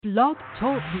Blog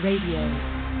Talk Radio.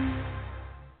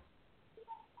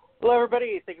 Hello,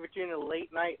 everybody. Thank you for tuning in to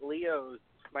Late Night Leos.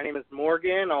 My name is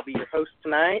Morgan. I'll be your host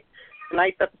tonight.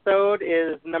 Tonight's episode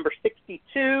is number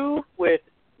 62 with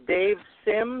Dave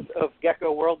Sims of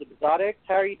Geckoworld Exotics.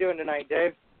 How are you doing tonight,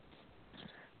 Dave?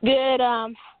 Good.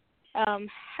 How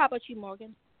about you,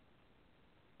 Morgan?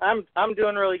 I'm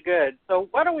doing really good. So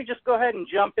why don't we just go ahead and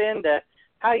jump into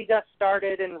how you got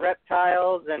started in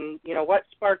reptiles and, what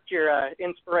sparked your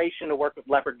inspiration to work with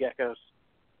leopard geckos?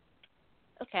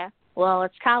 Okay. Well,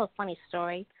 it's kind of a funny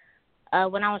story.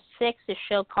 When I was 6, this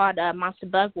show called Monster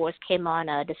Bug Wars came on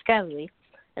Discovery.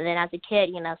 And then as a kid,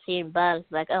 seeing bugs,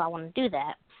 like, oh, I want to do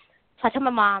that. So I told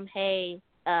my mom, hey,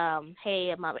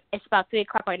 Mom, it's about 3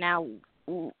 o'clock right now.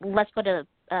 Let's go to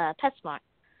PetSmart.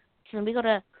 So then we go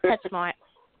to PetSmart,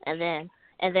 and then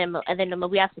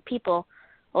we asked the people,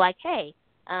 like, hey,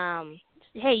 do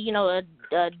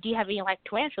you have any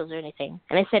tarantulas or anything?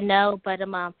 And they said no, but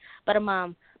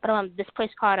this place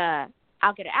called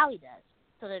Alligator Alley does.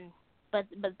 So then, but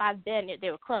by then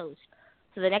they were closed.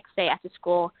 So the next day after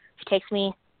school, she takes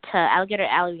me to Alligator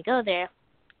Alley. We go there,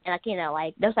 and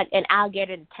there's an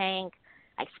alligator in the tank,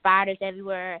 spiders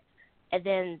everywhere, and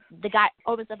then the guy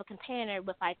opens up a container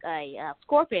with a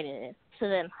scorpion in it. So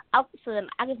then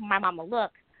I give my mom a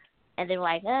look, and they're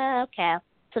like, okay.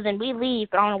 So then we leave,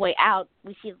 but on our way out,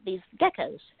 we see these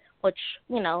geckos, which,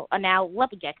 are now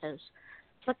leopard geckos.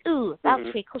 It's like, ooh, that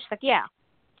was pretty cool. She's like, yeah.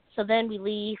 So then we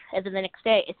leave, and then the next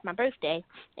day, it's my birthday,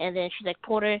 and then she's like,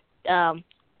 Porter,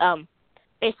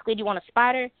 basically, do you want a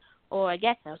spider or a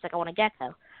gecko? I was like, I want a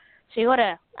gecko. So we go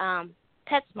to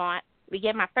PetSmart. We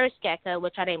get my first gecko,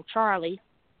 which I named Charlie.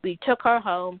 We took her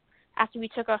home. After we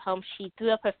took her home, she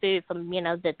threw up her food from,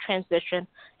 the transition,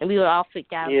 and we were all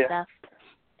freaked out and stuff.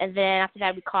 And then after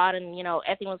that, we caught, and,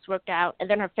 everything was worked out. And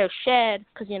then her first shed,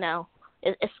 because,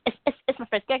 it's my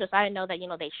first gecko, so I didn't know that,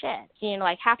 they shed.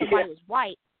 So, half the body was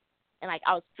white, and, I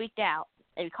was freaked out.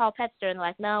 And we called Pet Store, and they're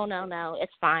like, no,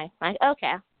 it's fine. I'm like,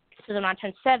 okay. So then when I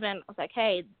turned 7, I was like,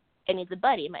 hey, it needs a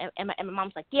buddy. And my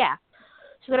mom's like, yeah.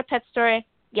 So we go to Pet Store,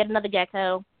 get another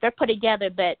gecko. They're put together,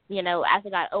 but, as I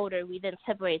got older, we then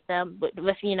separate them with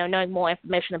knowing more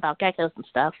information about geckos and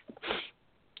stuff.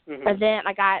 Mm-hmm. And then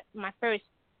I got my first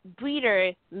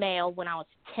breeder male when I was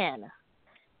 10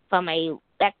 from a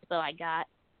expo I got.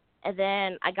 And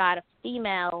then I got a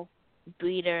female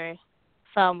breeder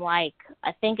from, I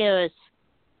think it was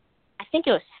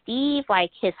Steve,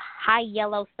 his high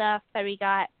yellow stuff that we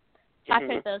got. So I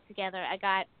put those together. I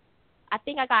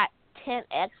think I got 10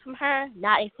 eggs from her,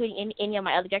 not including any of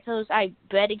my other geckos I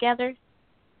bred together.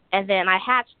 And then I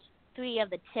hatched 3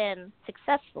 of the 10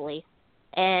 successfully.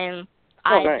 And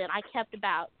I kept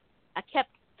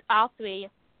all 3.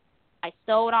 I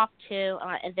sold off 2,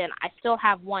 and then I still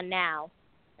have 1 now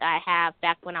that I have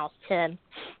back when I was 10.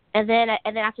 And then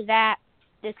after that,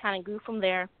 this kind of grew from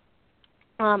there.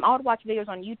 I would watch videos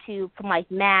on YouTube from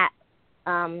Matt,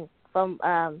 from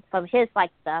his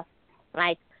stuff.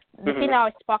 The thing that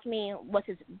always sparked me was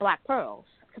his black pearls,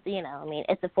 because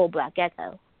it's a full black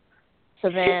gecko. So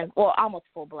then, well, almost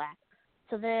full black.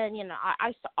 So then, I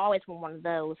used to always want one of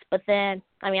those. But then,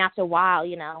 after a while,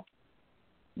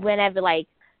 whenever I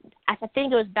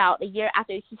think it was about a year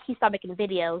after he started making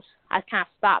videos, I kind of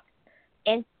stopped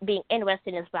being interested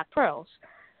in his black pearls.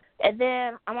 And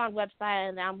then I'm on the website,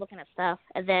 and then I'm looking at stuff,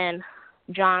 and then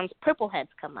John's purple heads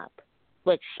come up,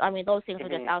 which, those things are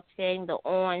just outstanding, the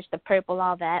orange, the purple,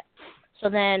 all that. So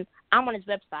then I'm on his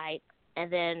website, and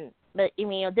then, but,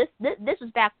 this was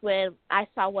back when I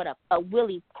saw what a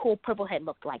really cool purple head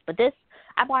looked like. But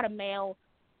I bought a male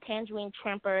tangerine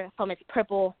trimper from its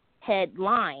purple head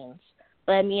lines.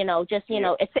 But,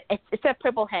 it's a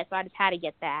purple head, so I just had to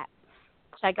get that.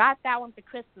 So I got that one for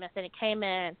Christmas, and it came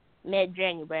in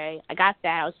mid-January. I got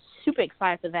that. I was super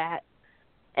excited for that.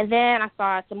 And then I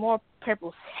saw some more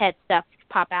purple head stuff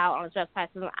pop out on his website.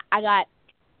 So I got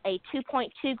a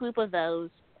 2.2 group of those.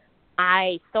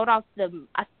 I sold off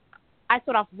I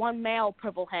sold off 1 male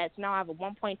purple head, so now I have a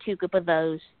 1.2 group of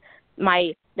those.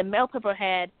 The male purple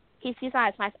head, he's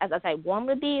not as nice as I want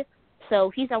him to be,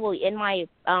 so he's not really in my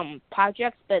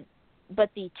projects, but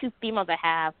the 2 females I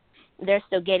have, they're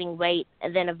still gaining weight,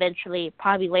 and then eventually,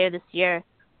 probably later this year,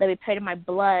 they'll be put in my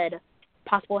blood,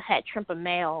 possible head trimper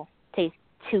male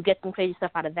to get some crazy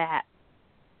stuff out of that.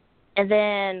 And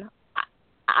then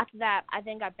after that, I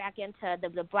then got back into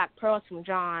the black pearls from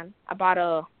John. I bought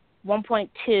a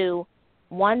 1.2,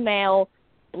 1 male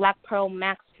black pearl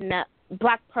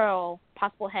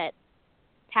possible head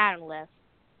patternless,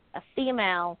 a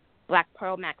female black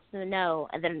pearl max snow,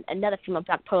 and then another female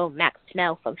black pearl max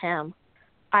snow from him.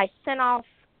 I sent off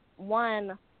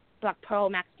 1 Black Pearl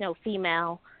Max Snow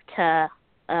female to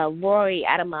Rory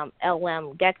out of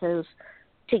LM Geckos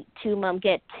to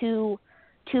get two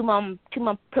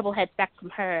purple heads back from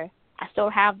her. I still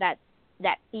have that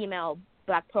female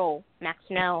Black Pearl Max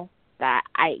Snow that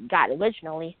I got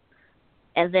originally,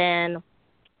 and then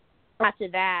after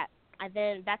that,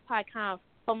 that's how I kind of,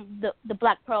 from the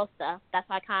Black Pearl stuff, that's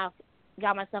how I kind of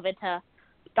got myself into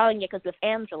starting Geckos with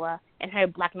Angela and her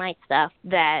Black Knight stuff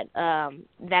that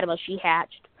she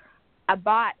hatched. I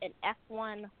bought an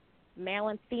F1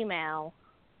 Maryland female,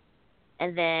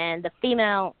 and then the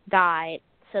female died,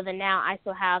 so then now I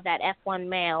still have that F1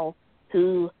 male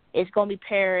who is going to be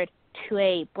paired to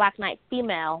a Black Knight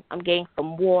female I'm getting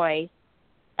from Roy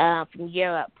from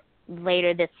Europe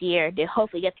later this year to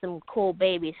hopefully get some cool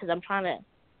babies, because I'm trying to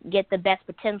get the best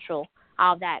potential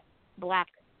out of that Black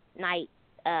Knight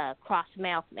cross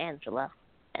male from Angela.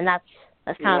 And that's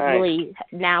kind of really,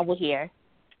 now we're here.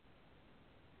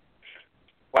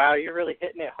 Wow, you're really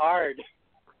hitting it hard.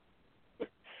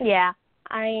 Yeah,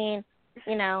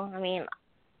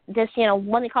 just,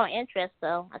 one thing called interest,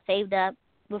 so I saved up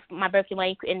with my birthday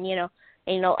money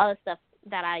and other stuff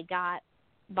that I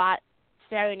bought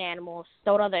certain animals,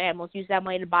 sold other animals, used that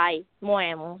money to buy more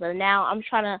animals, and now I'm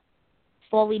trying to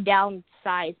slowly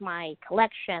downsize my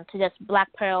collection to just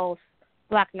Black Pearls,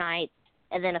 Black Knights,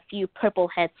 and then a few purple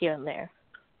heads here and there.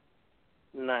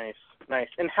 Nice.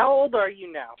 And how old are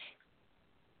you now?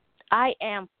 I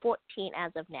am 14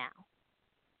 as of now.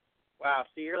 Wow,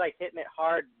 so you're like hitting it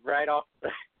hard right off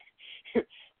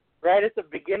right at the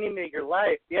beginning of your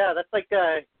life. Yeah, that's like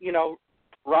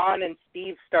Ron and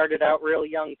Steve started out real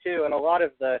young too, and a lot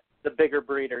of the bigger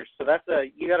breeders. So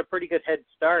you got a pretty good head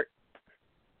start.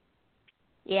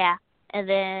 Yeah, and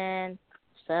then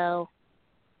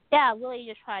really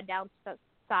just try to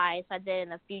downsize so that in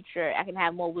the future I can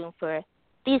have more room for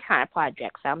these kind of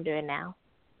projects I'm doing now.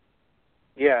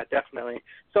 Yeah, definitely.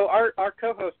 So our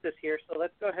co-host is here, so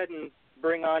let's go ahead and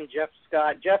bring on Jeff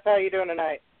Scott. Jeff, how you doing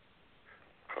tonight?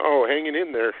 Oh, hanging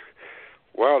in there.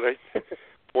 Wow,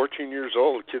 14 years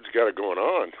old, the kid's got it going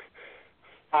on.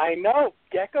 I know.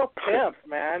 Gecko pimp,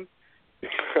 man.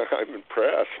 I'm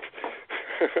impressed.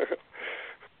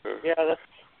 Yeah,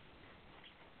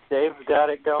 Dave's got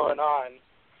it going on.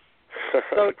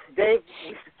 So, Dave,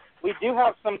 we do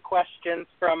have some questions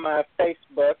from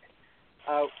Facebook.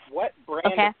 What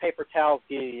brand of paper towels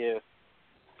do you use?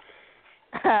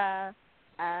 I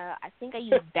think I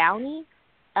use Bounty.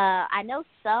 I know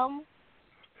some.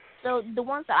 So the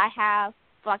ones that I have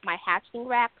for like my hatchling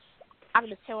racks, I can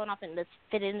just tear one off and just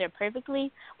fit it in there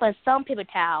perfectly. But some paper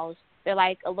towels, they're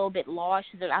like a little bit large,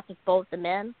 so I have to fold them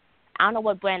in. I don't know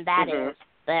what brand that is,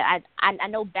 but I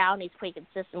know Bounty is pretty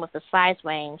consistent with the size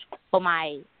range for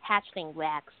my hatchling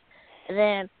racks. And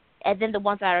then the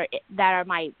ones that are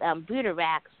my brooder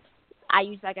racks, I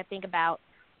use I think about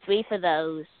 3 for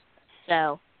those.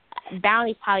 So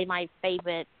Bounty's probably my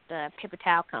favorite paper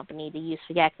towel company to use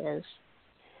for geckos.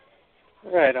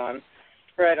 Right on.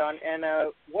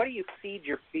 And what do you feed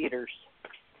your feeders?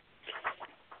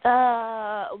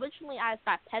 Originally I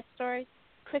got pet stores,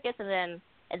 crickets, and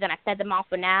then I fed them off.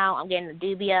 For now, I'm getting the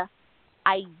dubia.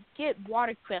 I get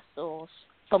water crystals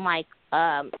from my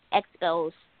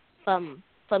expos from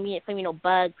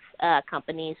bugs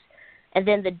companies, and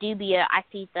then the dubia I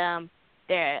feed them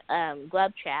their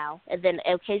grub chow, and then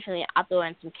occasionally I'll throw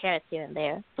in some carrots here and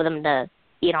there for them to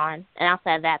eat on. And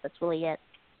outside of that, that's really it.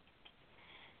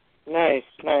 Nice.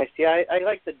 Yeah, I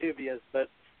like the dubias, but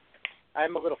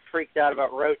I'm a little freaked out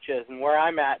about roaches, and where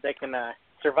I'm at, they can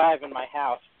survive in my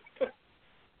house.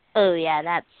 Oh yeah,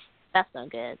 that's no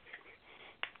good.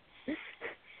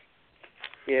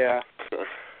 Yeah.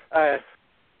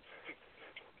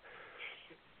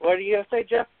 What are you gonna say,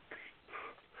 Jeff?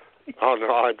 Oh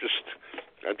no, I'm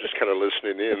just kind of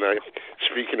listening in.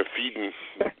 Speaking of feeding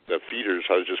the feeders,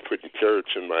 I was just putting carrots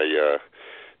in my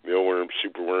mealworms,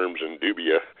 superworms, and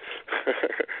dubia,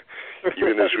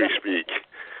 even as we speak.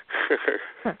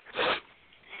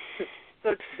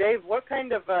 So, Dave, what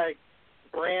kind of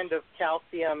brand of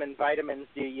calcium and vitamins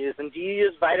do you use? And do you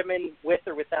use vitamin with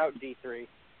or without D3?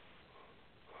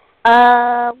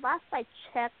 Last I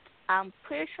checked, I'm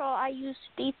pretty sure I use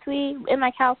D3 in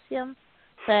my calcium,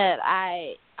 but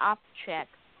I'll check.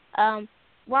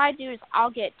 What I do is I'll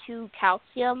get 2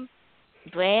 calcium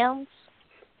brands,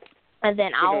 and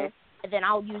then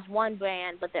I'll use one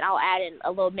brand, but then I'll add in a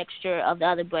little mixture of the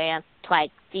other brand to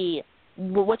like see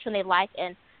which one they like.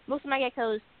 And most of my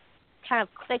geckos kind of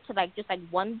click to just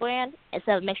one brand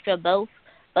instead of a mixture of both.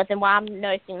 But then what I'm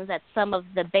noticing is that some of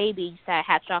the babies that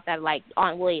hatch off that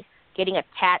aren't really getting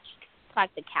attached to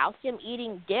the calcium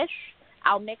eating dish,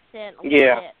 I'll mix in a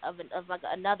little bit of like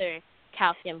another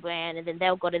calcium brand, and then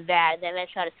they'll go to that, and then I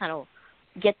try to kind of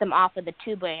get them off of the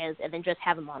two brands, and then just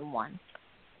have them on one.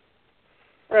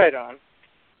 Right on.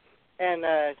 And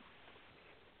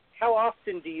how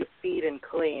often do you feed and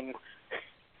clean?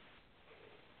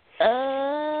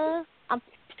 I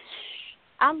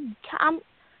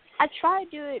try to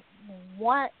do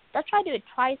it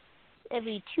twice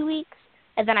every 2 weeks,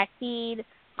 and then I feed,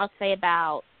 I'll say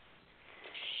about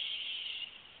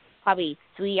probably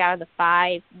 3 out of the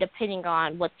 5, depending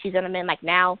on what season I'm in. Like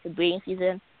now, for breeding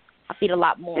season, I feed a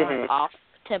lot more off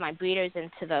to my breeders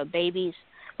and to the babies.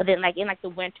 But then, like in like the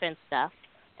winter and stuff,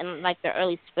 and like the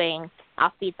early spring,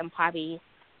 I'll feed them probably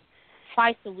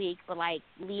twice a week. But like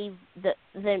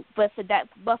but for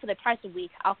the twice a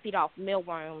week, I'll feed off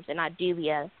mealworms and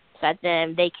iduvia, so that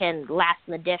then they can last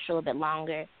in the dish a little bit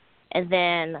longer.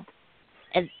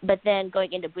 But then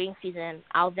going into breeding season,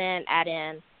 I'll then add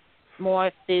in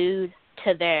more food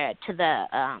to the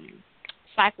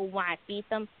cycle when I feed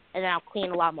them, and then I'll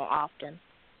clean a lot more often.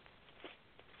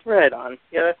 Right on.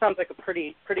 Yeah, that sounds like a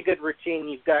pretty good routine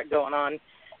you've got going on.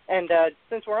 And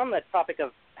since we're on the topic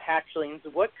of hatchlings,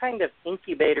 what kind of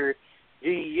incubator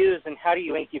do you use, and how do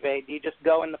you incubate? Do you just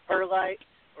go in the perlite,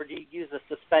 or do you use a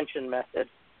suspension method?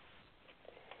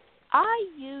 I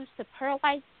use the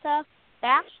perlite stuff.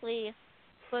 Actually,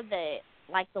 for the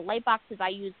lay boxes, I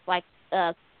use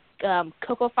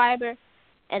cocoa fiber,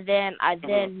 and then I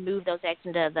then move those eggs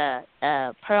into the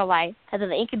perlite. And then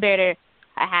the incubator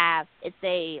I have, it's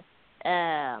a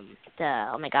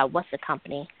oh my god, what's the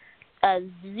company? A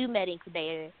ZooMed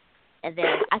incubator, and then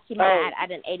I keep mine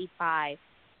at an 85.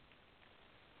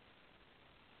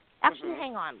 Actually,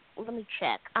 hang on, let me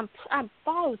check. I'm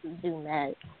thought it was a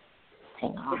ZooMed.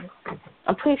 Hang on,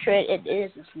 I'm pretty sure it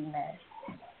is a ZooMed.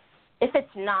 If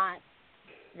it's not,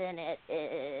 then it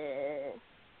is.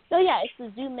 No, yeah, it's the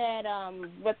ZooMed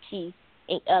Riptide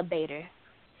incubator.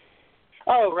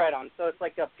 Oh, right on. So it's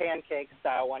like a pancake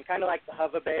style one, kind of like the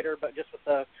Hovabator, but just with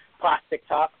the plastic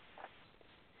top.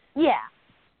 Yeah.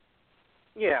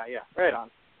 Yeah, right on.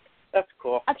 That's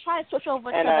cool. I try to switch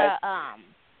over to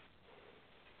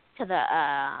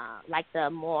the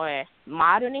more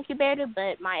modern incubator,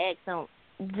 but my eggs don't.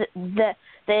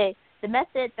 The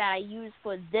method that I use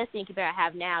for this incubator I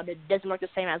have now doesn't work the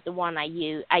same as the one I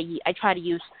try to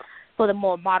use for the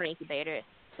more modern incubator.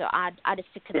 So I just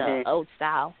stick to the old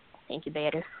style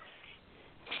incubator.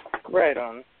 Right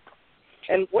on.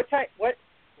 And what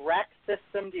rack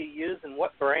system do you use, and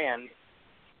what brand?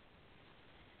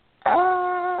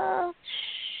 I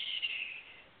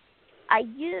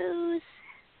use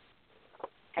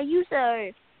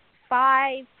a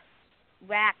 5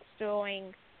 rack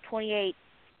throwing 28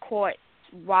 quart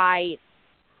wide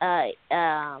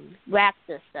rack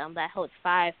system that holds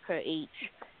 5 per each,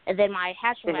 and then my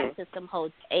hatchling rack system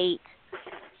holds 8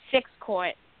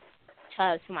 6-quart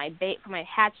tubs for my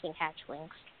hatchlings.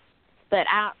 But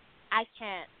I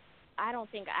don't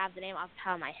think I have the name off the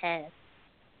top of my head.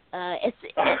 I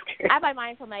buy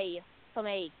mine from a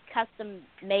custom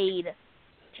made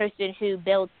person who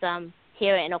builds them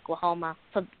here in Oklahoma.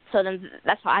 So then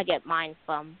that's how I get mine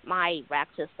from, my rack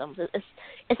systems.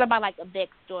 It's not by like a big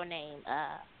store name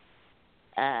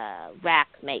rack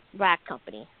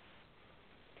company.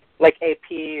 Like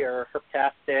AP or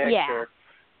Herptastic? Yeah. Or...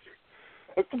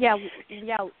 Yeah.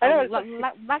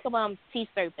 Like sea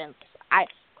serpents.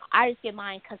 I just get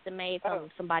mine custom made from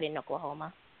somebody in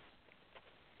Oklahoma.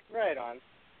 Right on.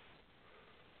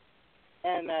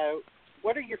 And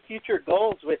what are your future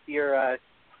goals with your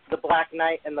the Black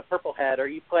Knight and the Purple Head? Are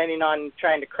you planning on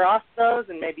trying to cross those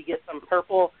and maybe get some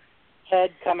purple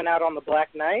head coming out on the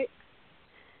Black Knight?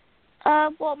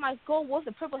 Well, my goal with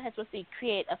the Purple Head was to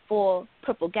create a full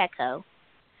purple gecko.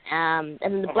 And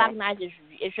the Black Knight is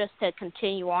just to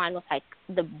continue on with like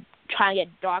trying to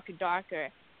get darker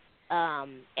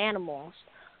animals.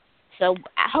 So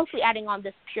hopefully adding on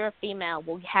this pure female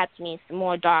will have to me some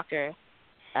more darker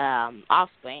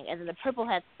offspring. And then the Purple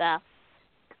Head stuff,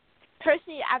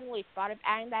 personally, I haven't really thought of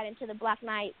adding that into the Black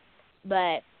Knight,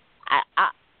 but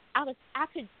I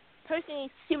could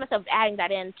personally see myself adding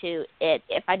that into it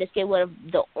if I just get rid of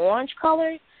the orange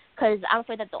color, because I'm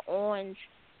afraid that the orange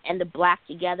and the black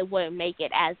together wouldn't make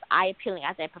it as eye-appealing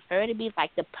as I prefer it to be,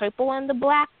 like the purple and the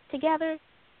black together.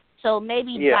 So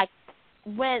maybe like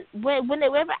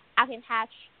whenever I can hatch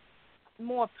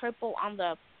more purple on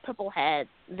the Purple Head,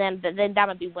 then that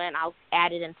would be when I'll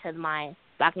add it into my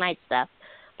Black Knight stuff.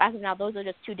 But as of now, those are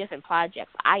just two different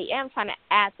projects. I am trying to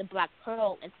add the Black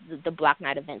Pearl into the Black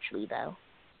Knight eventually, though.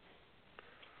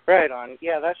 Right on.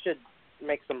 Yeah, that should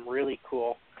make some really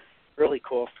cool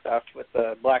stuff with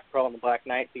the Black Pearl and the Black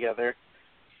Knight together.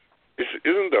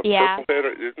 Isn't the purple head,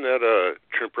 isn't that a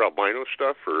trimper albino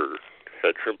stuff or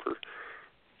head trimper?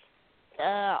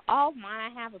 All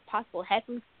mine I have a possible head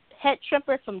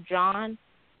trimper from John.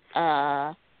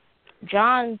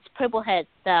 John's purple head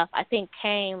stuff I think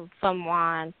came from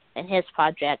Juan and his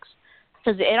projects.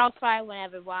 Because it all started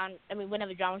whenever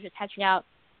John was just hatching out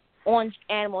orange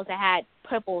animals that had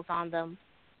purples on them,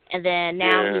 and then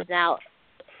now he's now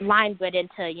line bred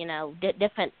into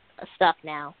different stuff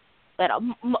now. But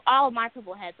all of my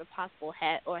purple heads are possible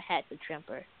head to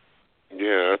trimper.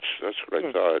 Yeah, that's what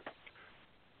I thought.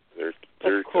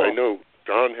 They're cool. I know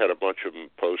John had a bunch of them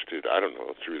posted. I don't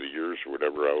know, through the years or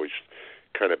whatever. I always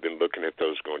kind of been looking at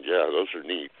those, going, yeah, those are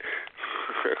neat.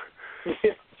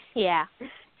 Yeah.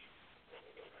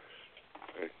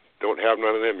 I don't have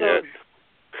none of them yet.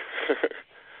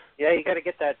 Yeah, you got to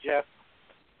get that, Jeff.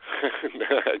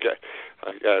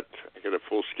 I got a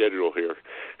full schedule here.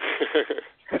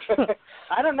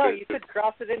 I don't know. You could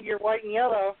cross it into your white and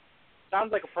yellow.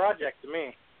 Sounds like a project to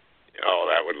me. Oh,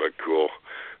 that would look cool.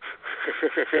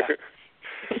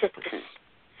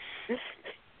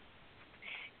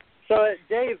 So,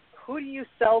 Dave, who do you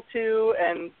sell to,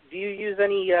 and do you use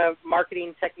any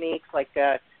marketing techniques like,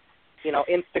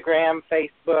 Instagram,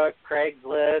 Facebook,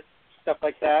 Craigslist, stuff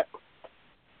like that?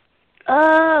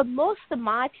 Most of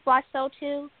my people I sell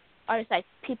to are just like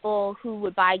people who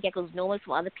would buy geckos normally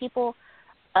from other people.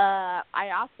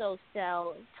 I also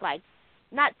sell to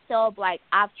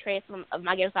I've traded some of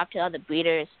my geckos off to other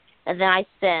breeders, and then I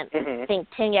sent I think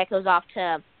 10 geckos off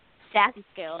to Sassy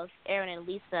Scales, Aaron and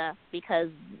Lisa, because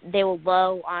they were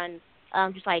low on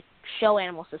just like show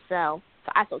animals to sell.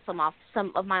 So I sold some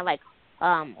of my like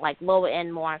lower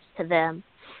end morphs to them,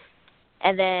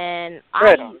 and then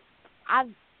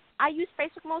I use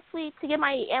Facebook mostly to get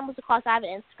my animals across. I have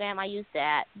an Instagram. I use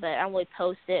that, but I don't really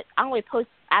post it. I don't really post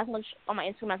as much on my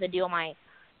Instagram as I do on my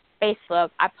Facebook.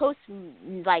 I post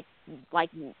like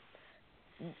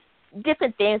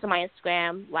different things on my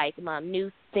Instagram, like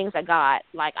new things I got.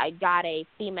 Like I got a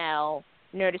female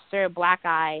Nerdisser black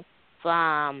eye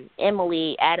from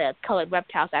Emily at a colored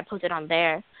reptile. So I posted on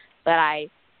there, but I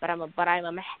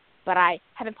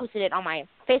haven't posted it on my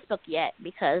Facebook yet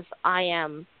because I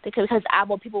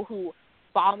want people who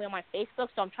follow me on my Facebook,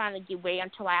 so I'm trying to wait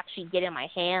until I actually get it in my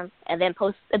hands and then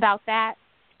post about that.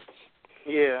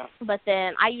 Yeah. But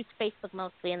then I use Facebook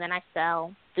mostly, and then I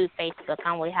sell through Facebook. I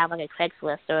don't really have like a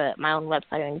Craigslist or my own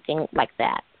website or anything like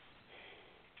that.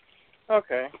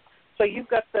 Okay. So you've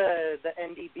got the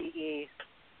NDBE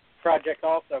project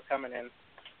also coming in.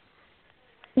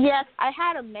 Yes, I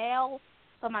had a male,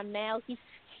 but my male,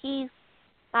 he's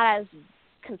not as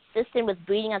consistent with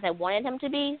breeding as I wanted him to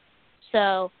be.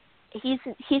 So he's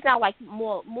now like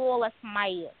more or less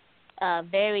my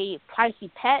very pricey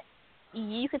pet,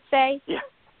 you could say. Yeah.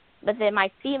 But then my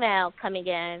female coming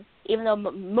in, even though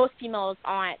most females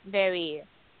aren't they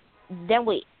don't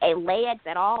really lay eggs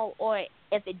at all, or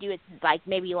if they do, it's like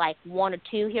maybe like one or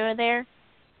two here or there.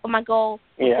 But my goal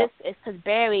with this is because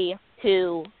Barry,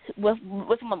 who with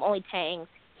whom I'm only paying,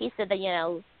 he said that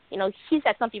he's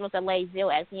had some females that lay 0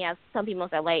 eggs, and he has some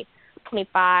females that lay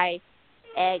 25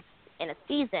 eggs in a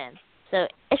season. So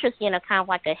it's just kind of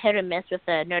like a hit or miss with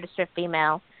the Nerdisser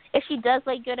female. If she does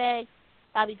lay good eggs,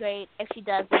 that'd be great. If she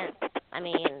doesn't, I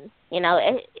mean,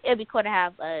 it'd be cool to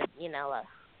have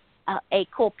a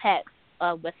cool pet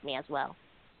with me as well.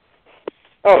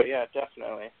 Oh yeah,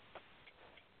 definitely.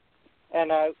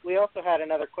 And we also had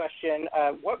another question.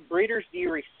 What breeders do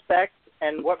you respect,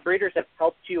 and what breeders have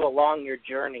helped you along your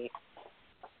journey?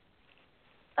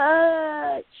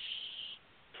 I'll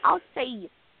say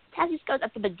Sassy Scales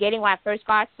at the beginning when I first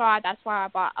got started. That's where I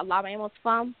bought a lot of animals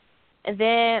from. And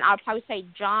then I'll probably say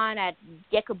John at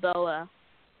Geckoworld.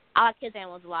 I like his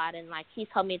animals a lot, and he's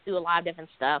helped me through a lot of different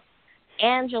stuff.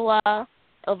 Angela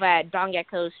over at Dawn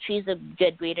Geckos, she's a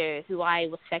good breeder who I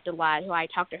respect a lot, who I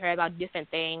talk to her about different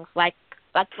things, like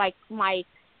my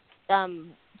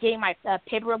getting my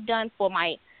paperwork done for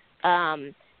my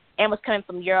animals coming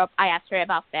from Europe. I asked her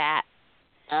about that.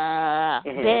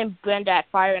 Ben and Brenda at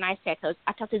Fire and Ice Geckos,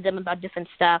 I talked to them about different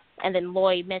stuff. And then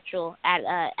Lloyd Mitchell at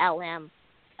LM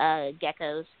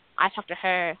Geckos, I talked to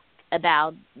her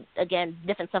about, again,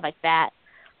 different stuff like that.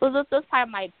 So those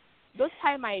probably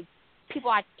my people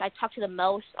I talk to the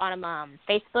most on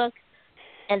Facebook,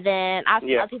 and then I have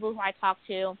some other people who I talk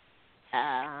to.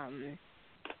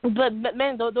 But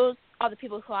man, those are the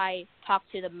people who I talk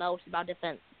to the most about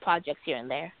different projects here and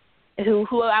there,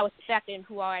 who I respect and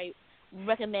who I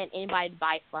recommend anybody to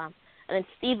buy from. And then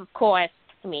Steve, of course,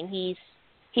 I mean he's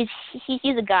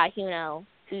a guy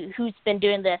who's been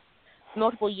doing this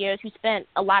multiple years, who spent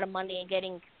a lot of money in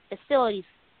getting facilities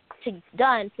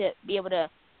done to be able to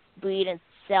breed and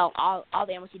sell all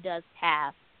the animals he does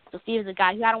have. So Steve is a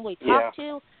guy who I don't really talk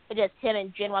to, but just him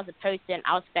in general as a person,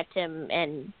 I respect him,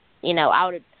 and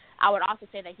I would also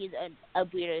say that he's a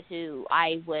breeder who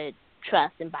I would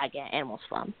trust and buy animals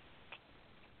from.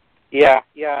 Yeah,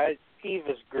 Steve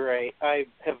is great. I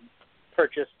have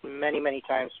purchased many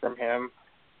times from him.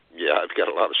 Yeah, I've got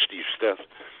a lot of Steve stuff.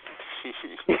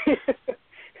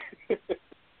 A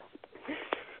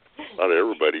lot of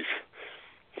everybody's.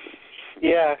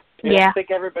 Yeah. Yeah. I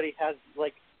think everybody has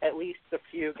at least a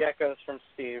few geckos from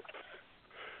Steve.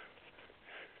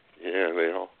 Yeah,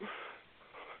 they all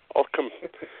come.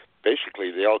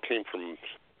 Basically, they all came from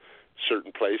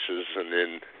certain places, and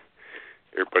then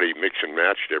everybody mixed and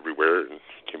matched everywhere and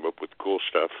came up with cool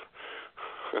stuff.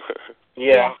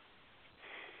 Yeah.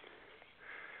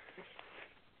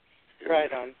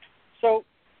 Right on. So,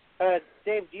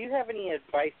 Dave, do you have any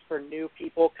advice for new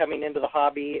people coming into the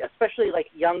hobby, especially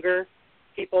younger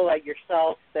people like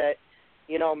yourself that,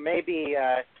 maybe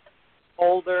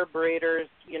older breeders,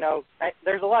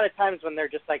 there's a lot of times when they're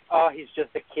just like, oh, he's just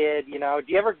a kid, Do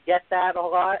you ever get that a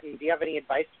lot? And do you have any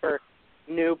advice for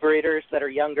new breeders that are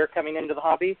younger coming into the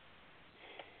hobby?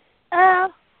 I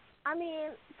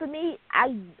mean, for me,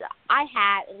 I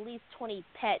had at least 20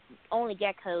 pet-only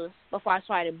geckos before I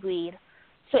started to breed.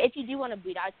 So if you do want to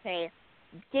breed, I'd say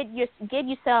get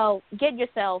yourself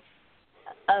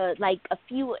a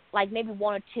few, maybe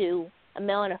one or two, a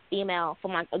male and a female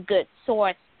from a good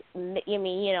source.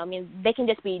 They can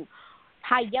just be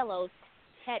high yellows,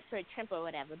 pet for a trimper or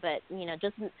whatever. But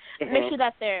just make sure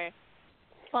that they're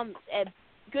from a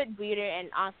good breeder and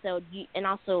also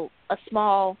a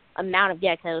small amount of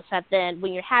geckos. So that then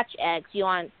when you hatch eggs, you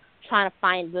aren't trying to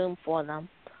find room for them.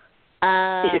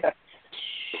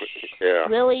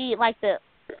 Really,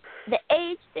 the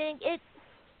age thing, it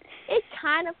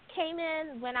kind of came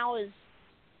in when I was.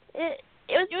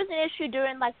 It was an issue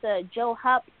during the Joe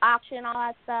Hupp auction and all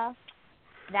that stuff.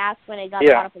 That's when it got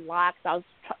brought up a lot because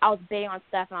I was bidding on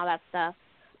stuff and all that stuff.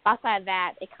 Outside of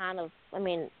that, it kind of, I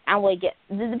don't really get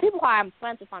the people who I'm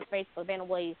friends with on Facebook. They don't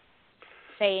really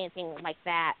say anything like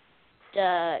that.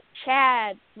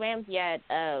 Chad Ramsey at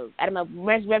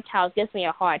Ramsey Reptiles gives me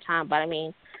a hard time, but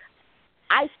I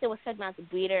still respect him as a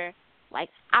breeder.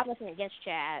 I'm nothing against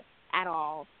Chad at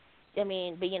all. But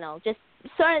just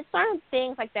certain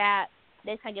things like that,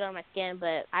 they just kind of get on my skin.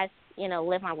 But I,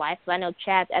 live my life. So I know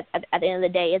Chad at the end of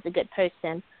the day is a good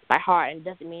person by heart and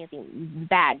doesn't mean anything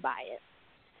bad by it.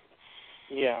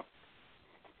 Yeah.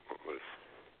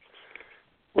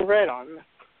 Well, right on.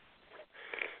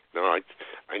 No,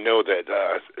 I know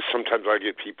that sometimes I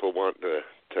get people wanting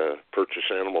to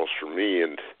purchase animals from me,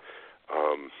 and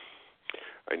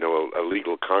I know a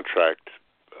legal contract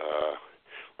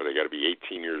where they got to be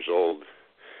 18 years old,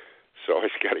 so I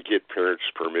just got to get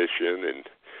parents' permission, and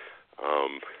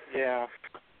I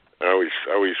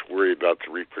always worry about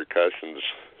the repercussions.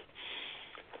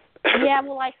 Yeah,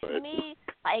 well, for me,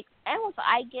 animals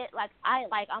I get,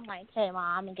 I'm like, hey, Mom,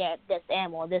 I'm going to get this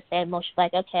animal. She's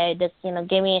like, okay, just,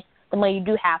 give me the money you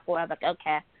do have for it. I'm like,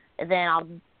 okay. And then I'll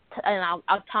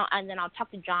talk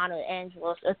to John or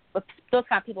Angela, those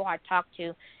kind of people who I talk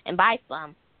to and buy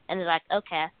some. And they're like,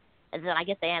 okay. And then I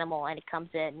get the animal and it comes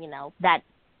in, that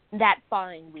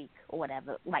following week or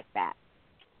whatever, like that.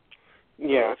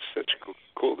 Yeah, that's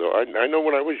cool though. I know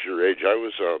when I was your age, I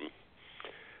was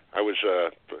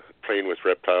playing with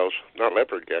reptiles, not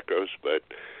leopard geckos, but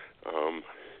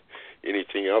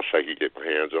anything else I could get my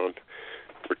hands on.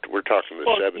 We're talking the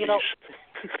 70s.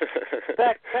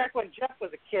 Back when Jeff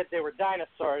was a kid, there were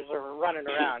dinosaurs that were running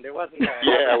around. It wasn't.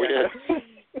 Yeah, we did.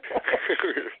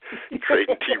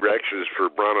 Trading T-Rexes for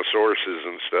brontosauruses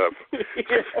and stuff.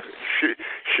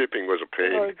 Shipping was a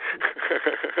pain.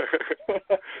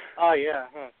 Oh yeah,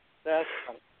 that's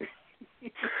funny.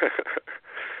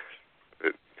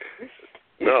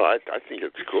 No, I think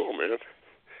it's cool, man.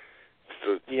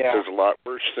 There's a lot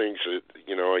worse things that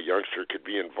a youngster could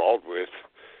be involved with,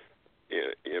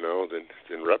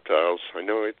 than reptiles. I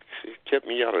know it kept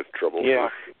me out of trouble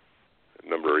for a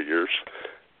number of years.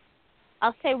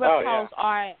 I'll say reptiles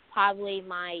are probably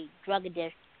my drug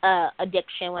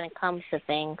addiction when it comes to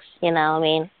things. I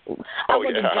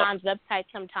go to John's website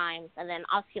sometimes, and then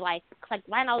I'll see like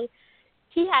right now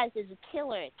he has this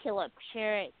killer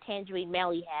parrot tangerine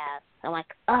male he has. I'm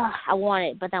like, I want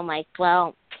it, but I'm like,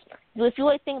 well, if you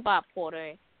really think about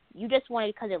Porter, you just want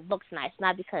it because it looks nice,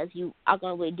 not because you are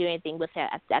going to really do anything with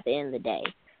it at the end of the day.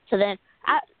 So then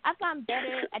I've gotten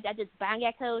better at just buying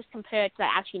geckos compared to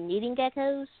actually needing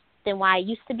geckos than what I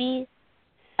used to be.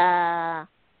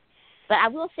 But I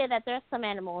will say that there are some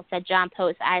animals that John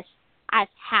posts I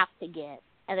have to get.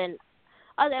 And then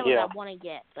other animals I want to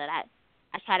get, but I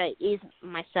try to ease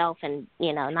myself and,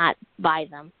 not buy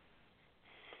them.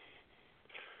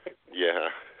 Yeah,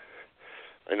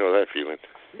 I know that feeling.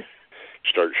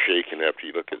 Start shaking after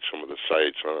you look at some of the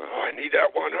sites. Oh, I need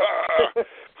that one.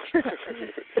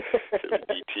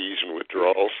 DTs and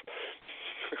withdrawals.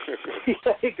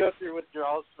 You go through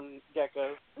withdrawals from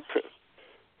geckos.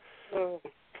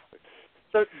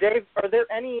 So, Dave, are there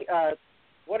any,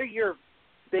 what are your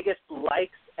biggest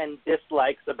likes and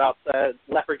dislikes about the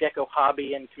leopard gecko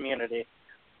hobby and community?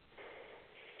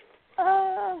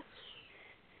 I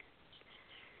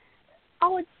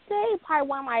would say probably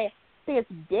one of my biggest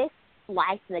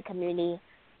dislikes in the community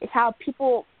is how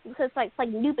people, because it's like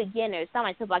new beginners, not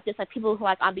like people like this, like people who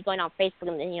I'll be going on Facebook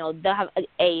and they'll have a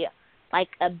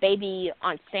baby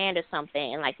on sand or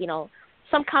something, and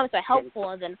some comments are helpful,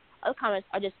 and then other comments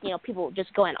are just people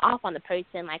just going off on the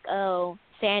person, like, oh,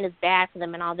 sand is bad for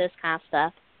them and all this kind of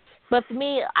stuff. But for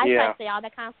me, I try to say all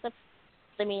that kind of stuff.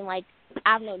 I mean, I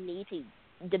have no need to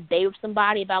debate with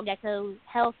somebody about gecko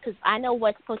health, because I know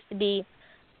what's supposed to be,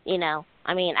 I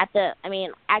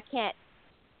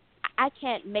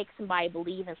can't make somebody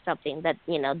believe in something that,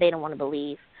 they don't want to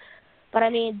believe. But,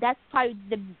 that's probably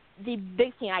the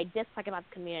big thing I dislike about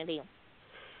the community.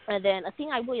 And then a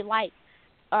thing I really like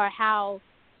are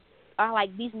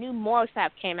these new morphs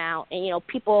that came out, and,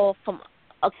 people from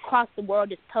across the world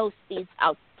just post these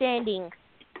outstanding,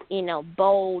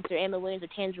 bolds or emeralds or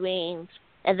tangerines.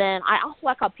 And then I also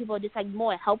like how people are just,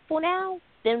 more helpful now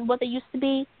than what they used to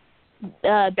be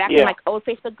back in, old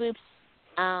Facebook groups.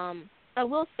 I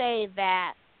will say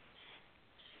that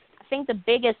I think the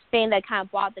biggest thing that kind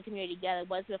of brought the community together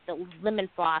was with the lemon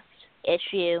frost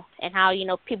issue, and how,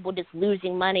 people just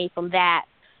losing money from that,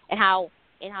 and how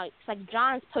it's like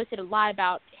John's posted a lot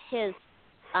about his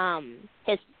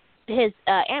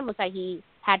animals that he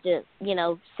had to,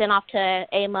 send off to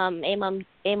a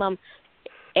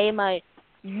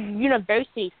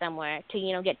university somewhere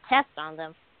to, get tests on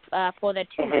them for their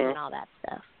tumors and all that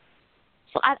stuff.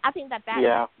 So I think that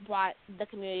brought the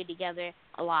community together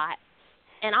a lot.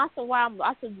 And also, what I'm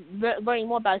also learning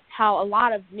more about is how a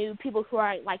lot of new people who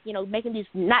are, making these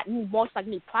not new, more like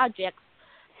new projects,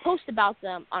 post about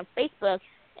them on Facebook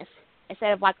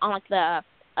instead of, on, the,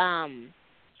 a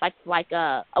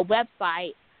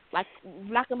website,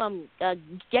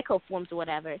 Gecko forums or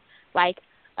whatever.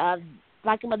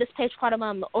 This page called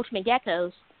Ultimate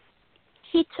Geckos.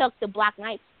 He took the Black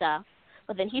Knight stuff,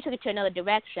 but then he took it to another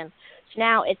direction. So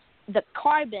now it's the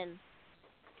carbon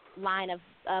line of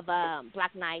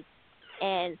Black Knights,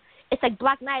 and it's like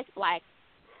Black Knights,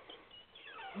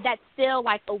 that's still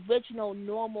original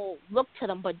normal look to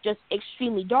them, but just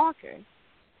extremely darker.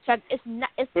 So it's not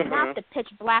the pitch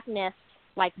blackness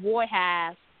like War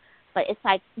has, but it's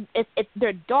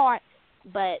they're dark,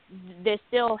 but they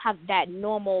still have that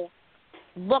normal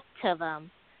look to them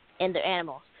in their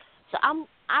animals. So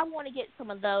I want to get some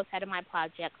of those out of my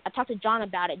projects. I talked to John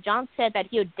about it. John said that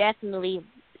he would definitely,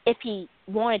 if he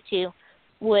wanted to,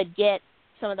 would get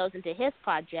some of those into his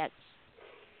projects.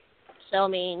 So,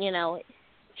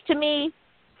 to me,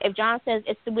 if John says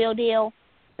it's the real deal,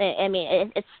 then,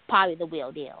 it's probably the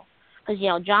real deal. Because,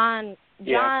 John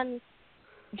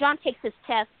takes his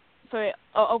test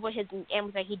over his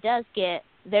animals that he does get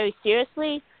very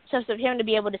seriously. So for him to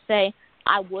be able to say,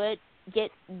 I would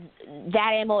get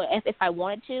that animal if I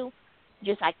wanted to,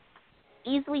 just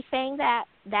easily saying that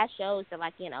shows that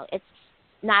it's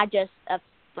not just a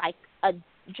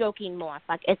joking morph,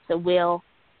 it's a real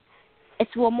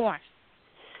morph.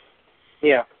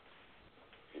 Yeah.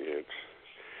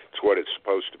 It's what it's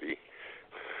supposed to be.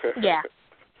 Yeah.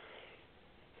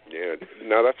 Yeah.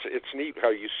 Now it's neat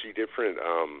how you see different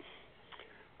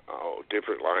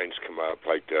different lines come up,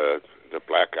 like the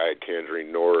black-eyed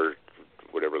tangerine, nor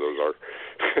whatever those are,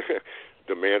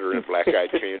 the mandarin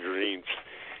black-eyed tangerines,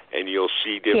 and you'll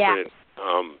see different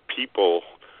people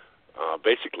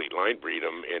basically line breed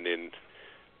them, and then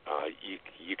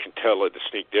you can tell a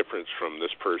distinct difference from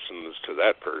this person's to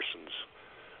that person's.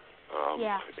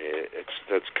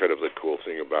 That's kind of the cool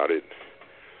thing about it.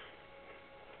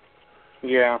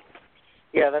 Yeah.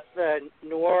 Yeah, that's the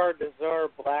Noir d'Azur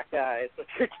black eyes that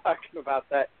you're talking about,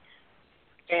 that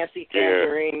fancy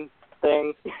tangerine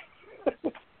thing.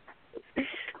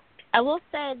 I will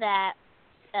say that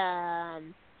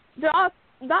there are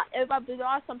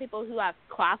some people who have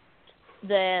crossed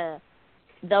those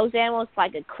animals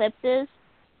like eclipses,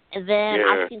 and then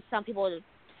I've seen some people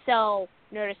sell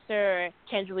Noir d'Azur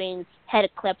tangerines head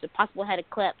eclipse or possible head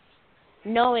eclipse,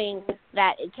 knowing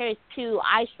that it carries two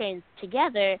eye strains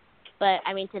together. But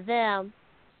to them,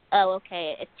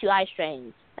 it's two eye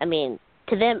strains. To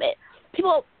them,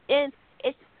 people, it's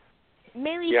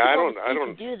mainly Yeah, I people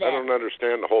don't do that. I don't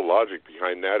understand the whole logic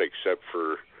behind that except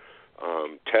for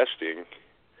testing.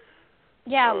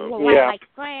 Yeah, like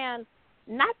Fran,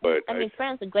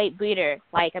 Fran's a great breeder.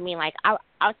 I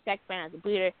respect Fran as a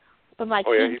breeder, but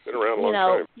he's been around a long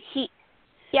time.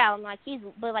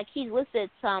 He's listed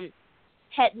some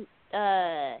het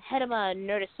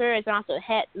Nerdosaurus and also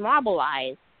het Marble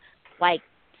Eyes,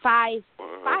 five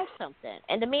something.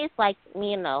 And to me, it's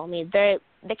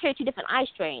they carry two different eye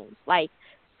strains.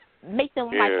 Make them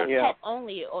pet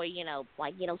only, or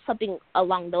something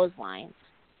along those lines.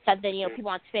 So then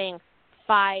people aren't paying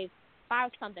five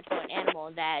something for an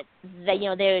animal that they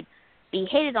would be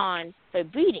hated on for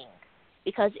breeding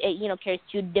because it carries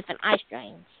two different eye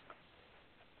strains.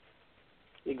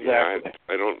 Exactly.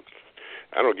 Yeah,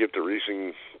 I don't get the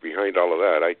reasoning behind all of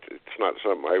that. It's not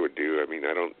something I would do. I mean,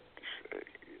 I don't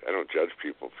judge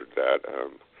people for that.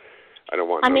 I don't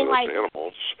want none of those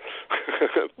animals.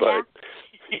 But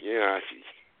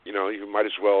you might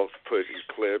as well put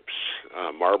Eclipse,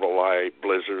 Marble Eye,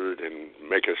 Blizzard, and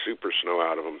make a Super Snow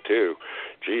out of them too.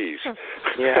 Jeez.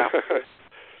 Yeah.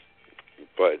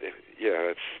 But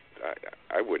yeah,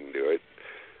 I wouldn't do it.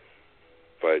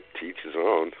 But to each his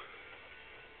own.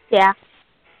 Yeah.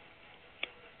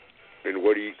 And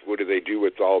what do they do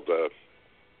with all the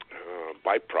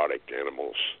byproduct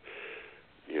animals?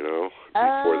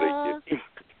 Before they get.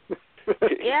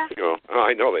 Yeah.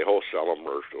 I know they wholesale them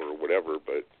or whatever,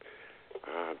 but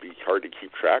it'd be hard to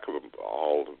keep track of them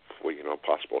all.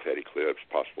 Possible head Eclipse,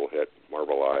 possible head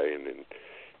Marble Eye, and then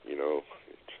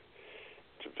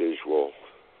it's a visual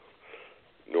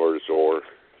Nordosor.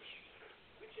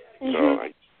 Mm-hmm. So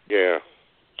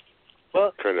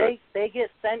Well, they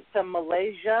get sent to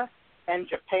Malaysia and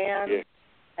Japan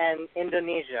and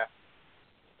Indonesia.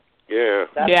 Yeah.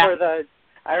 That's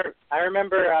where I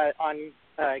remember on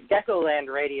Geckoland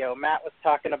radio, Matt was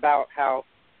talking about how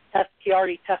he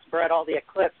already test bred all the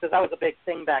Eclipse, because that was a big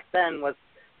thing back then, was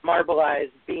Marble Eyes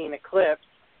being Eclipse.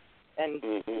 And,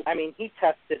 he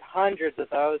tested hundreds of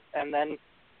those, and then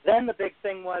the big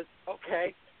thing was,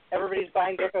 okay, everybody's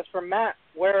buying geckos from Matt.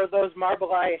 Where are those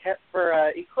Marble Eye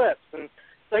for Eclipse? And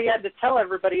so he had to tell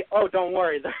everybody, oh, don't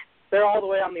worry, they're all the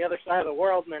way on the other side of the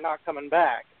world, and they're not coming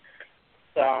back.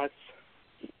 So that's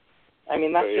just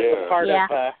a part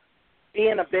of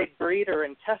being a big breeder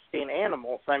and testing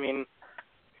animals.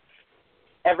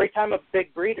 Every time a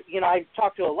big breeder, I've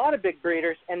talked to a lot of big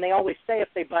breeders, and they always say if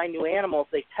they buy new animals,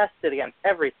 they test it against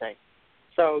everything.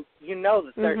 So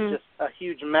that there's just a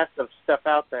huge mess of stuff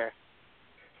out there.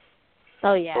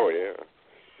 Oh, yeah. Oh, yeah.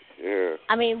 Yeah.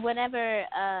 Whenever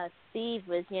Steve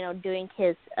was, doing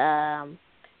his oh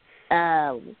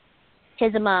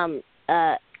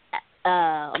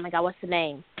my God, what's the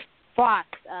name? Frost.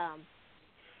 I'm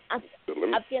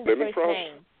forgetting the first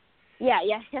name. Yeah.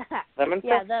 Lemon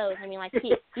yeah, those.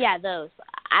 Those.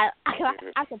 I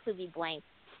completely blanked.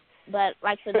 But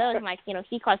for those,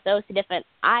 he cost those to different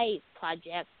eye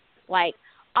projects.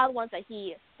 All the ones that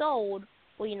he sold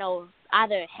were,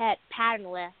 either het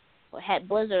Patternless or het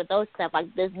Blizzard, those stuff.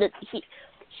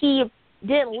 He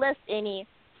didn't list any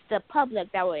to the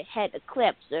public that were het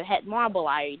Eclipse or het Marble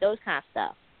Eye, those kind of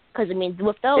stuff. Because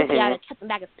with those, he either kept them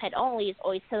back as pet onlys,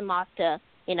 or he sent them off to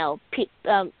the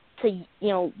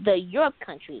Europe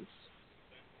countries.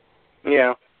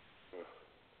 Yeah.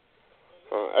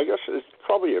 I guess it's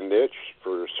probably a niche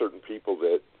for certain people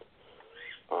that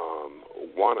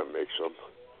want to mix them.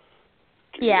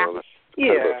 Kind of a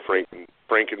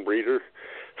Franken breeder.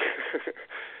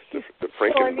 the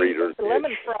Franken breeder.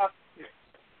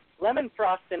 Lemon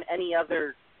Frost and any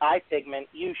other eye pigment,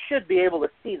 you should be able to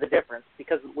see the difference,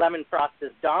 because Lemon Frost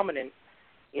is dominant,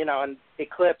 and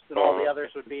Eclipse and all the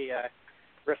others would be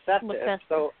recessive.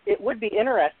 So it would be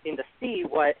interesting to see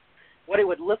what it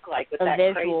would look like with that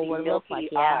crazy milky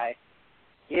eye.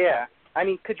 Yeah.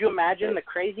 Could you imagine the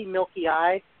crazy milky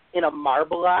eye in a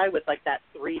Marble Eye with that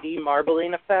 3D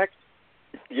marbling effect?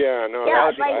 Yeah, no, that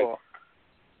would be cool.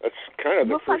 That's kind of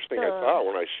the first thing I thought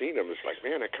when I seen him. It's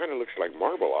man, it kind of looks like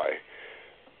Marble Eye.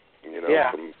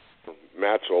 From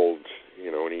Matt's old,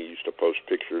 when he used to post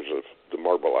pictures of the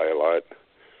Marble Eye a lot.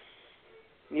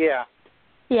 Yeah.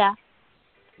 Yeah.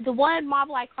 The one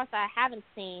Marble Eye cross I haven't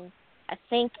seen, I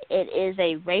think it is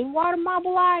a Rainwater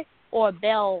Marble Eye or a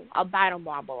Bell albino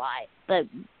Marble Eye. But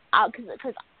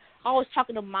because I was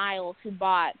talking to Miles, who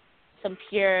bought some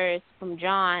pures from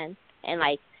John, and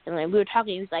we were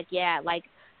talking, he was like, I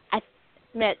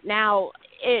met now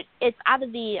it's either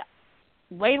the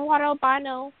Rainwater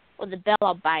albino or the Bell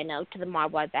albino to the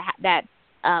Marble Eye that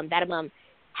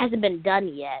hasn't been done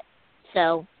yet.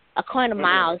 So according to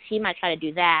Miles, he might try to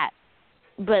do that.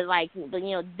 but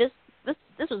this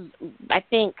was, I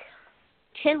think,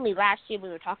 Tinley last year we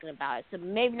were talking about it. So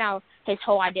maybe now his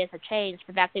whole ideas have changed.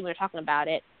 But back then we were talking about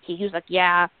it. He was like,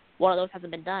 yeah, one of those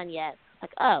hasn't been done yet.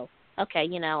 Like, oh, okay,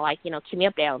 keep me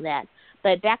updated on that.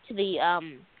 But back to the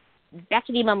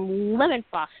lemon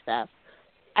frost stuff.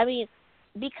 I mean,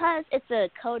 because it's a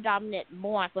co-dominant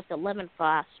morph with the lemon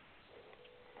frost,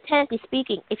 technically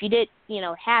speaking, if you did,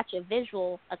 hatch a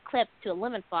visual eclipse to a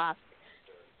lemon frost,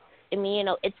 I mean,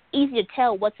 it's easy to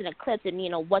tell what's an eclipse and,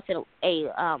 what's a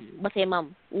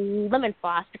lemon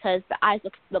frost because the eyes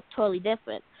look totally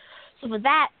different. So for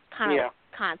that kind of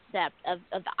concept of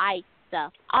the eye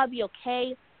stuff, I'll be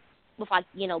okay with,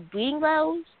 breeding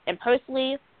those. And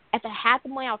personally, if it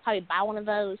happened, I'll probably buy one of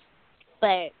those.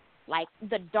 But,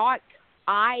 the dark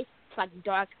eyes,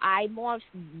 dark eye morphs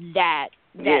that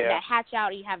hatch out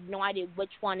and you have no idea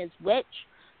which one is which,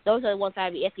 those are the ones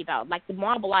I'd be iffy about. Like the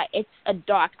marble eye, it's a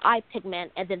dark eye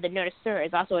pigment, and then the Nerdisur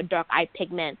is also a dark eye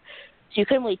pigment. So you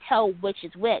couldn't really tell which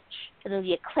is which. And then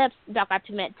the eclipse dark eye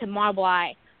pigment to marble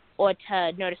eye or to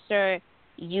Nerdisur,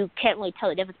 you can't really tell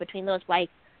the difference between those. Like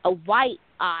a white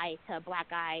eye to a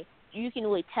black eye, you can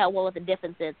really tell what the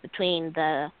difference is between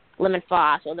the lemon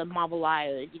frost or the marble eye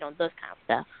or, those kind of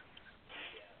stuff.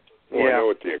 Well, I know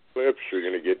with the eclipse, you're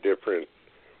going to get different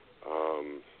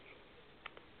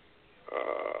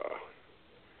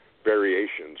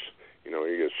variations.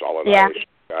 You get solid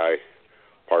eye,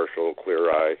 partial, clear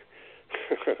eye.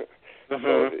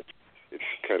 So it's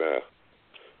kind of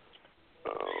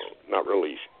not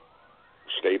really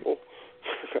stable.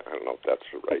 I don't know if that's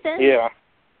right.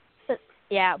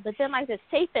 But then the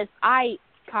safest eye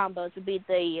combos would be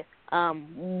the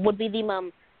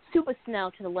super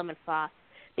snow to the lemon frost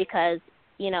because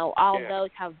all of those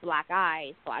have black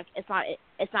eyes. So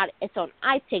it's not its own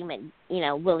eye pigment,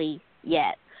 really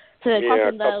yet. So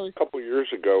a couple years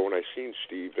ago when I seen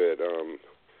Steve at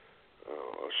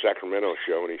Sacramento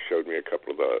show and he showed me a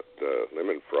couple of the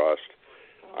lemon frost,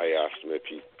 I asked him if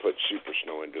he put super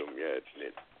snow into them yet.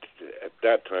 And at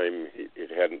that time,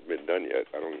 it hadn't been done yet.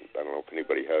 I don't know if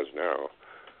anybody has now.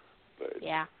 But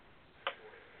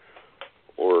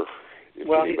or if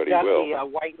anybody he's got will. the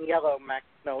white and yellow Max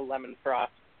Snow lemon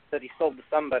frost that he sold to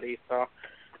somebody, so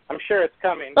I'm sure it's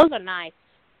coming. Those are nice.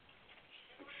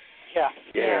 Yeah,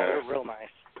 they're real nice.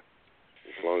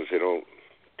 As long as they don't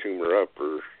tumor up,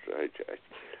 or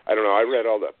I don't know. I read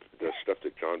all the stuff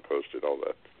that John posted, all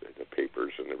the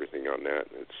papers and everything on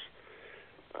that, and it's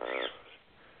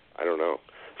I don't know.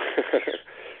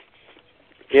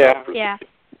 Yeah.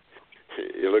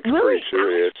 It looks really, pretty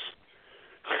serious.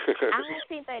 I don't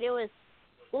think that it was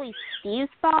really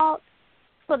Steve's fault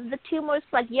for the tumors.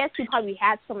 Yes, he probably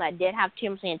had some that did have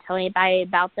tumors and didn't tell anybody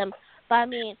about them. But I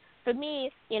mean, for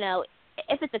me,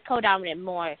 if it's a co-dominant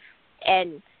morph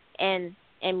and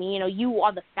you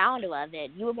are the founder of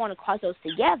it, you would want to cross those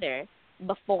together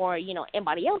before,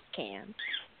 anybody else can.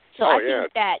 So I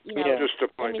think that, just to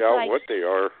find out what they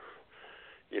are,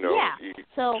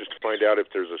 so just to find out if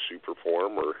there's a super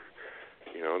form or,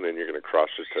 and then you're going to cross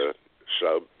it to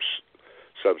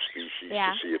subspecies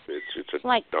to see if it's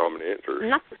a dominant or...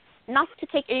 Not to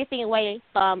take anything away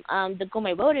from the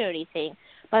gourmet rodent or anything,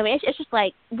 but I mean, it's just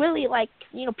really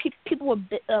people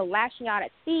were lashing out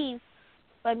at Steve,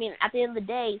 but I mean, at the end of the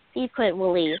day, Steve couldn't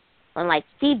really,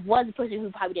 Steve was the person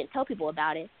who probably didn't tell people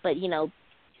about it, but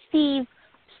Steve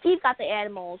got the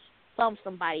animals from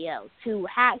somebody else who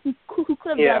could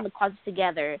have done the causes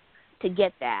together to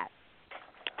get that.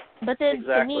 But then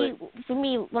for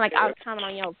me, when I was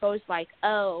commenting on those it's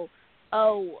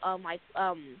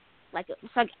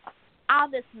out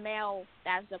of this male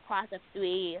that's the cross of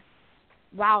 3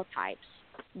 wild types,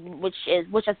 which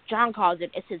as John calls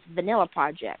it, is his vanilla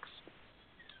projects.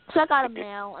 So I got a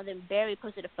male, and then Barry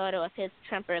posted a photo of his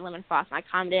Tremper and Lemon Frost, and I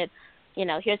commented,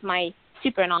 here's my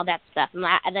super and all that stuff,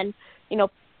 and then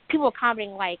people were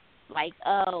commenting mom,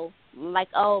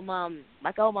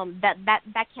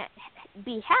 that can't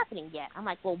be happening yet. I'm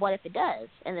like, well, what if it does?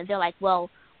 And then they're like, well,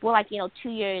 we're 2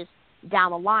 years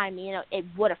down the line, it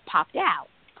would have popped out.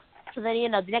 So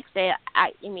then, the next day,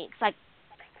 it's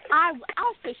I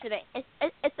was pretty sure that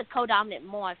it's a co-dominant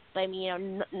morph, but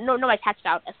nobody's hatched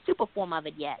out a super form of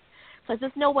it yet. Because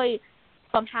there's no way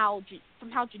from how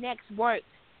genetics works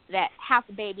that half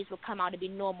the babies will come out to be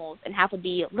normals and half will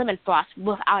be lemon frost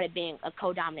without it being a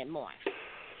co-dominant morph.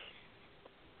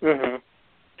 Mhm.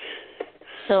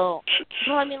 So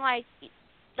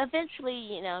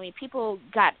eventually, people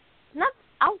got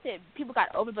I would say people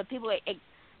got over, but people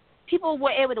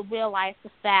were able to realize the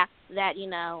fact that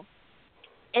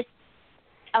it's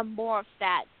a morph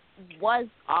that was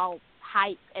all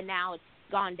hype and now it's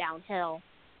gone downhill.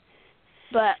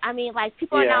 But I mean, like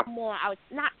people are now more. I would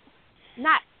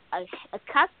not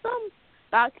accustomed,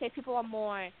 but I would say people are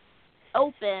more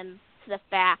open to the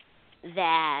fact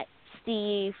that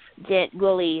Steve didn't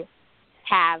really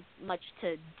have much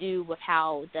to do with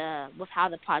how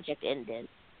the project ended.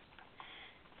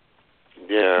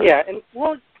 Yeah. Yeah, and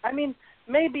well, I mean,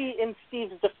 maybe in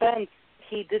Steve's defense,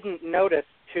 he didn't notice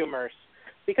tumors,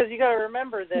 because you got to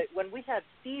remember that when we had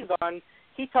Steve on,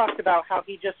 he talked about how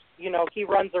he just, he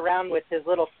runs around with his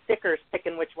little stickers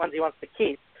picking which ones he wants to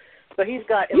keep. So he's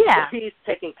got employees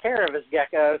taking care of his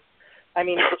geckos. I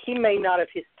mean, he may not have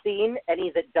seen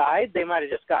any that died. They might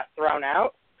have just got thrown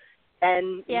out.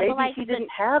 And maybe he didn't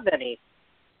have any.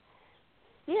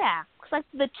 Yeah, because like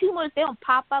the tumors, they don't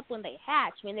pop up when they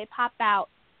hatch. I mean, they pop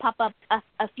up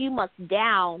a few months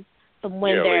down from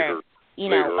when they're,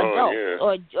 adults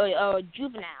or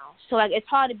juvenile. So like it's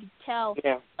hard to tell.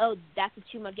 Yeah. Oh, that's a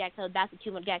 2-month gecko. That's a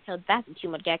 2-month gecko. That's a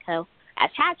 2-month gecko as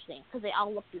hatchling, because they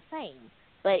all look the same.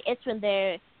 But it's when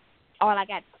they're all like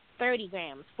at 30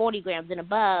 grams, 40 grams and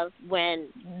above when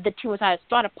the tumors either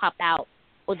start to pop out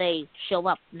or they show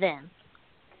up then.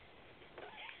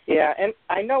 Yeah, and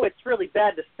I know it's really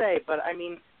bad to say, but I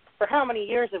mean, for how many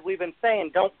years have we been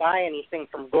saying don't buy anything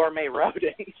from gourmet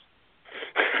rodents?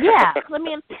 Yeah, I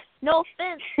mean, no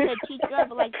offense to Cheech Girl,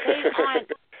 but like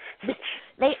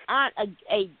they aren't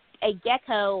a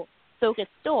gecko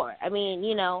focused store. I mean,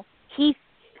 he's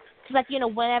like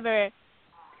whenever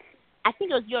I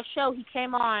think it was your show, he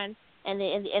came on and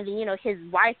then his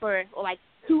wife or like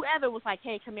whoever was like,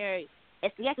 hey, come here,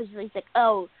 it's the geckos. He's like,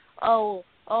 oh,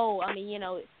 I mean,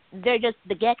 they're just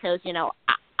the geckos,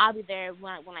 I'll be there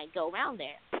when I go around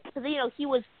there. Because, he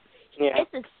was,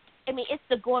 it's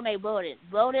the gourmet rodent.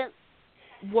 Rodents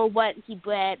were what he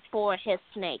bred for his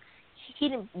snakes. He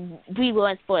didn't breed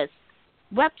rodents for his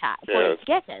reptiles, for his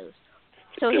geckos.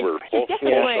 So his geckos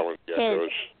were his,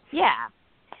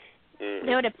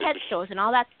 they were the pet stores and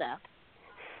all that stuff.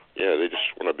 Yeah, they just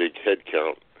want a big head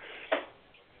count.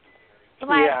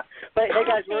 Yeah, but hey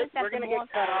guys, we're going to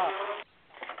get cut off.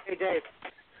 Hey Dave,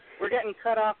 we're getting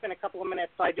cut off in a couple of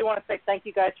minutes, so I do want to say thank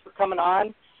you guys for coming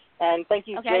on, and thank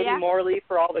you J.D. Morley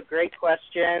for all the great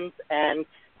questions, and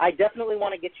I definitely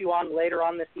want to get you on later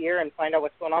on this year and find out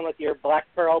what's going on with your Black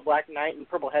Pearl, Black Knight, and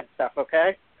Purple Head stuff,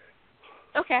 okay?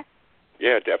 Okay.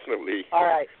 Yeah, definitely. All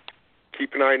right.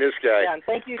 Keep an eye on this guy. Yeah, and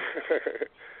thank you.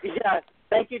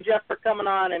 Thank you, Jeff, for coming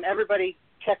on, and everybody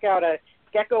check out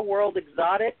Geckoworld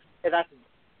Exotics, and that's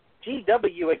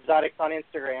GW Exotics on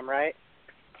Instagram, right?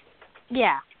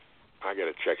 Yeah. I got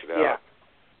to check it out.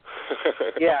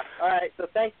 Yeah. All right. So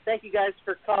thank you guys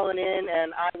for calling in,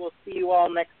 and I will see you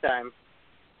all next time.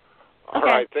 All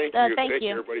right. Thank you. Thank you,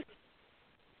 everybody.